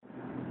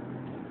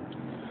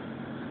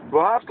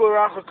What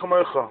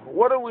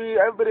do we,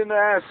 everybody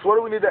asks, what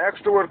do we need the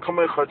extra word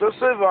kamecha? Just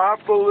say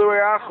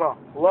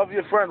love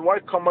your friend. Why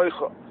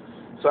kamecha?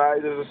 So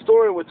there's a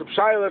story with the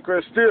Pshaylik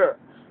or Estir,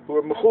 who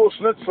were Mechul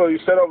Schnitzel. You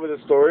said over the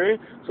story.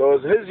 So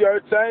it was his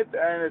yard site,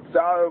 and it's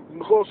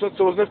Mechul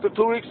Schnitzel was nifted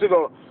 2 weeks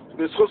ago. So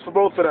there's chus for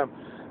both of them.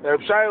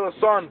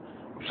 Pshaylik's son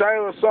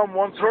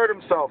once hurt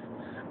himself,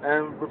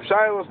 and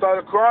Pshaylik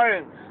started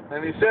crying,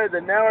 and he said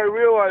that now I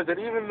realize that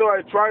even though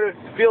I try to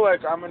feel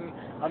like I'm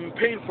in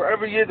pain for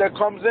every year that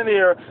comes in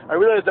here, I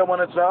realize that when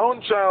it's my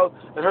own child,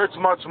 it hurts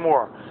much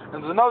more. And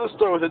there's another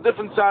story with a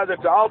different side,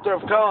 the Alter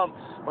of Kelm,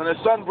 when his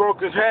son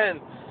broke his hand.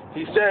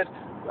 He said,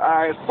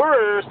 at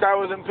first I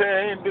was in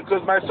pain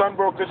because my son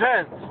broke his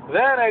hand.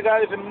 Then I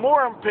got even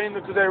more in pain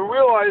because I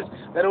realized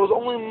that I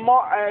only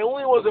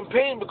was in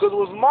pain because it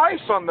was my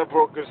son that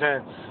broke his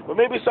hand. But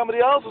maybe somebody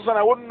else's son,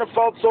 I wouldn't have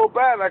felt so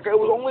bad. Like it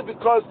was only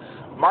because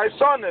my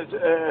son is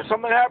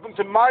something happened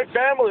to my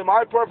family,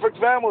 my perfect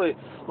family.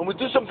 When we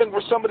do something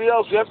for somebody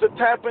else, we have to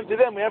tap into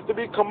them. We have to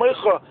be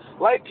kamecha,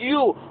 like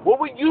you.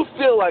 What would you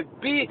feel like?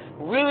 Be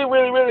really,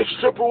 really, really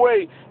strip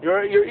away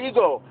your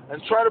ego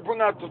and try to bring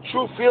out the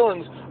true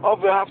feelings of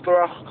the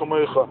haftarach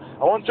kamecha.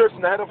 I once heard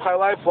from the head of Chai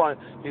Lifeline.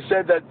 He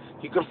said that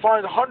he could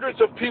find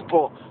hundreds of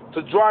people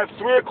to drive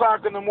 3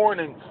 o'clock in the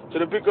morning to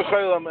the Bikur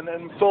Chaylam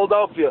in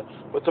Philadelphia,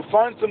 but to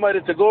find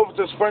somebody to go over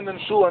to his friend in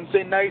shul and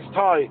say nice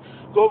tie,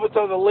 go over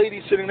to the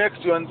lady sitting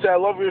next to you and say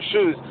I love your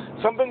shoes,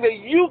 something that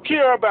you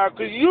care about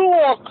because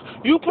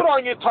you put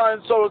on your tie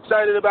and so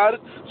excited about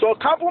it, so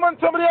compliment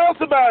somebody else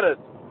about it.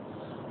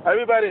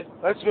 Everybody,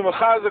 let's be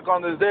mechazik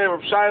on this day of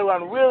Reb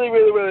Shailan, really,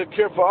 really, really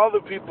care for other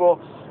people,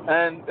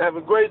 and have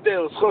a great day.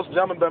 L'schos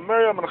B'Yamin Ben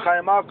Miriam and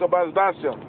Chaim Malka Bas Basya.